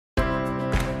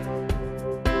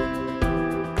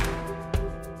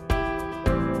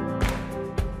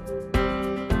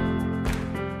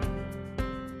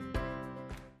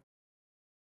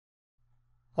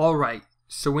Alright,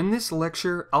 so in this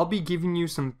lecture, I'll be giving you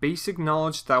some basic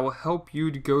knowledge that will help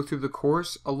you to go through the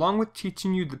course, along with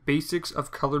teaching you the basics of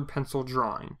colored pencil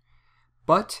drawing.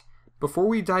 But before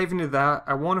we dive into that,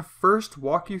 I want to first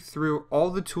walk you through all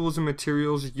the tools and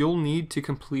materials you'll need to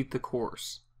complete the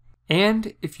course.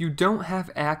 And if you don't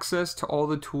have access to all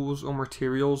the tools or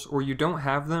materials, or you don't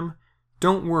have them,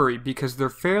 don't worry because they're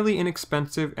fairly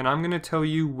inexpensive and I'm going to tell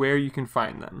you where you can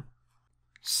find them.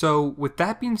 So with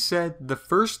that being said, the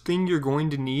first thing you're going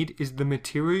to need is the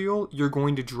material you're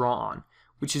going to draw on,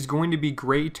 which is going to be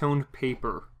gray toned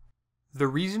paper. The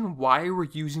reason why we're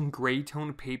using gray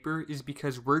toned paper is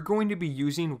because we're going to be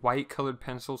using white colored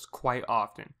pencils quite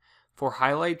often for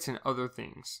highlights and other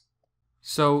things.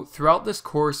 So throughout this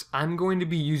course, I'm going to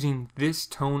be using this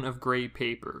tone of gray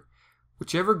paper.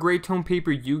 Whichever gray tone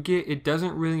paper you get, it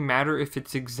doesn't really matter if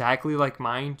it's exactly like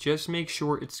mine, just make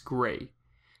sure it's gray.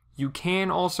 You can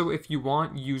also, if you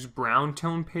want, use brown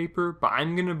tone paper, but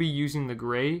I'm going to be using the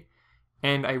gray,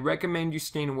 and I recommend you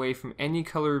staying away from any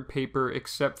colored paper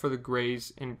except for the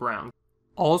grays and browns.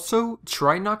 Also,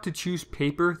 try not to choose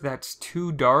paper that's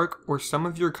too dark or some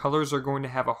of your colors are going to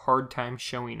have a hard time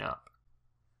showing up.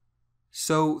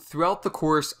 So throughout the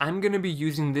course, I'm going to be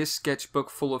using this sketchbook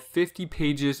full of 50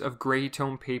 pages of gray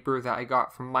tone paper that I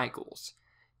got from Michaels.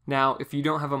 Now, if you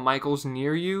don't have a Michaels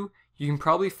near you, you can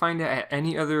probably find it at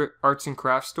any other arts and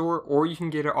crafts store, or you can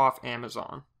get it off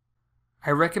Amazon. I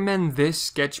recommend this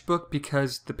sketchbook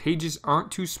because the pages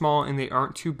aren't too small and they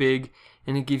aren't too big,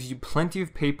 and it gives you plenty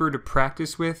of paper to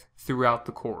practice with throughout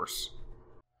the course.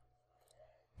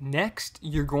 Next,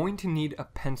 you're going to need a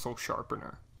pencil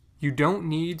sharpener. You don't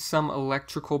need some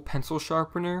electrical pencil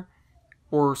sharpener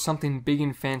or something big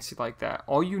and fancy like that.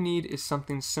 All you need is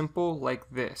something simple like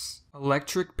this.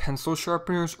 Electric pencil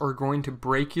sharpeners are going to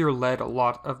break your lead a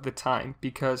lot of the time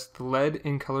because the lead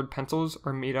in colored pencils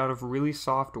are made out of really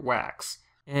soft wax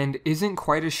and isn't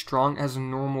quite as strong as a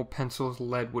normal pencil's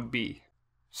lead would be.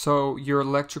 So your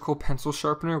electrical pencil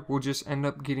sharpener will just end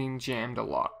up getting jammed a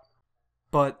lot.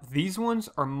 But these ones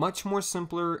are much more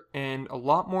simpler and a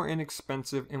lot more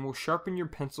inexpensive and will sharpen your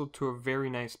pencil to a very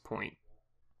nice point.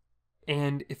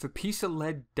 And if a piece of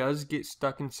lead does get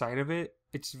stuck inside of it,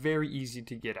 it's very easy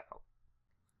to get out.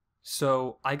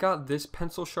 So I got this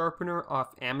pencil sharpener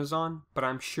off Amazon, but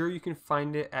I'm sure you can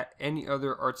find it at any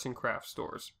other arts and crafts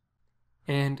stores.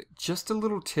 And just a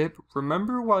little tip,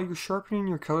 remember while you're sharpening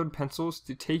your colored pencils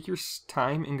to take your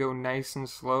time and go nice and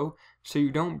slow so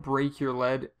you don't break your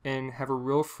lead and have a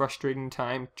real frustrating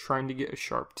time trying to get a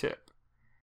sharp tip.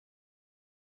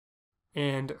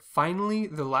 And finally,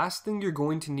 the last thing you're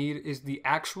going to need is the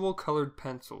actual colored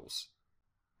pencils.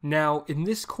 Now, in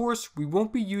this course, we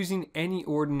won't be using any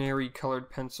ordinary colored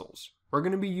pencils. We're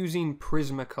going to be using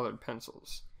Prismacolored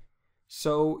pencils.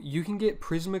 So you can get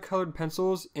Prismacolored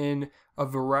pencils in a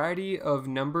variety of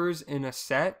numbers in a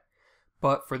set,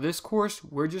 but for this course,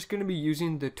 we're just going to be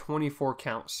using the 24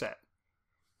 count set.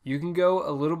 You can go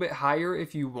a little bit higher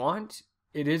if you want.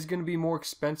 It is going to be more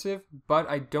expensive, but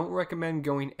I don't recommend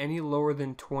going any lower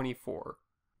than 24.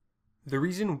 The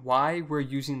reason why we're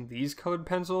using these colored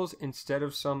pencils instead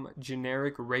of some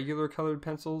generic regular colored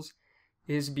pencils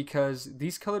is because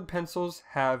these colored pencils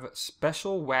have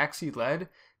special waxy lead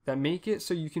that make it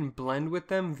so you can blend with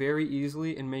them very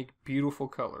easily and make beautiful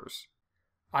colors.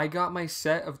 I got my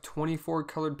set of 24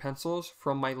 colored pencils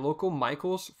from my local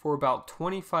Michaels for about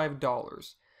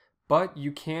 $25. But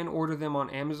you can order them on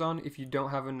Amazon if you don't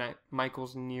have a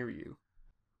Michaels near you.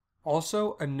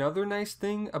 Also, another nice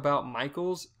thing about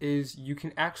Michaels is you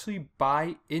can actually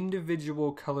buy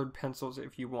individual colored pencils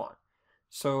if you want.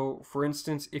 So, for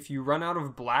instance, if you run out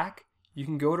of black, you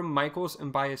can go to Michaels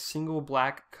and buy a single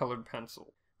black colored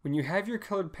pencil. When you have your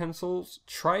colored pencils,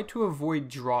 try to avoid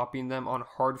dropping them on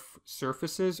hard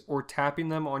surfaces or tapping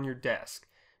them on your desk,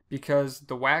 because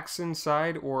the wax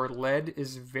inside or lead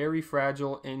is very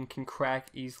fragile and can crack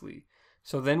easily.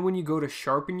 So then when you go to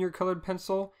sharpen your colored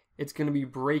pencil, it's going to be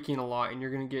breaking a lot and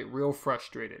you're going to get real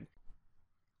frustrated.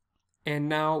 And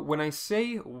now when I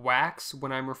say wax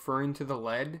when I'm referring to the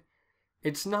lead,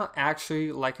 it's not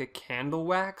actually like a candle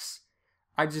wax.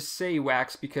 I just say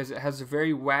wax because it has a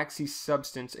very waxy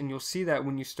substance and you'll see that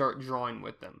when you start drawing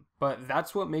with them. But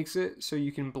that's what makes it so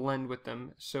you can blend with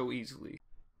them so easily.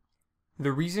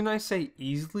 The reason I say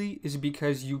easily is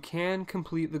because you can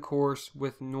complete the course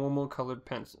with normal colored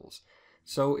pencils.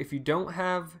 So if you don't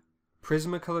have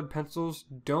Prismacolored pencils,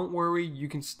 don't worry, you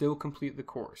can still complete the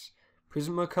course.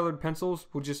 Prismacolored pencils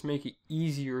will just make it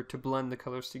easier to blend the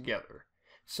colors together.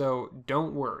 So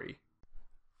don't worry.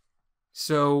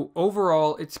 So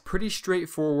overall, it's pretty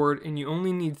straightforward and you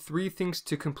only need 3 things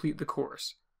to complete the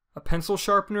course. a pencil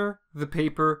sharpener, the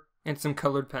paper, and some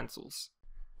colored pencils.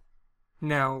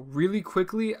 Now, really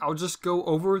quickly, I'll just go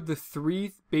over the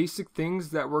 3 basic things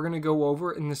that we're going to go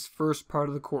over in this first part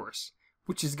of the course,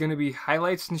 which is going to be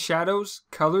highlights and shadows,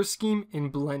 color scheme,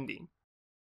 and blending.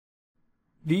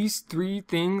 These 3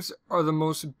 things are the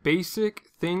most basic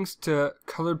things to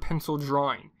colored pencil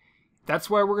drawing. That's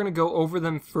why we're going to go over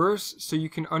them first so you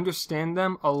can understand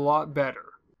them a lot better.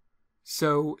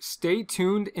 So stay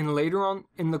tuned, and later on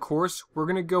in the course, we're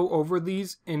going to go over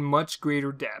these in much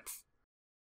greater depth.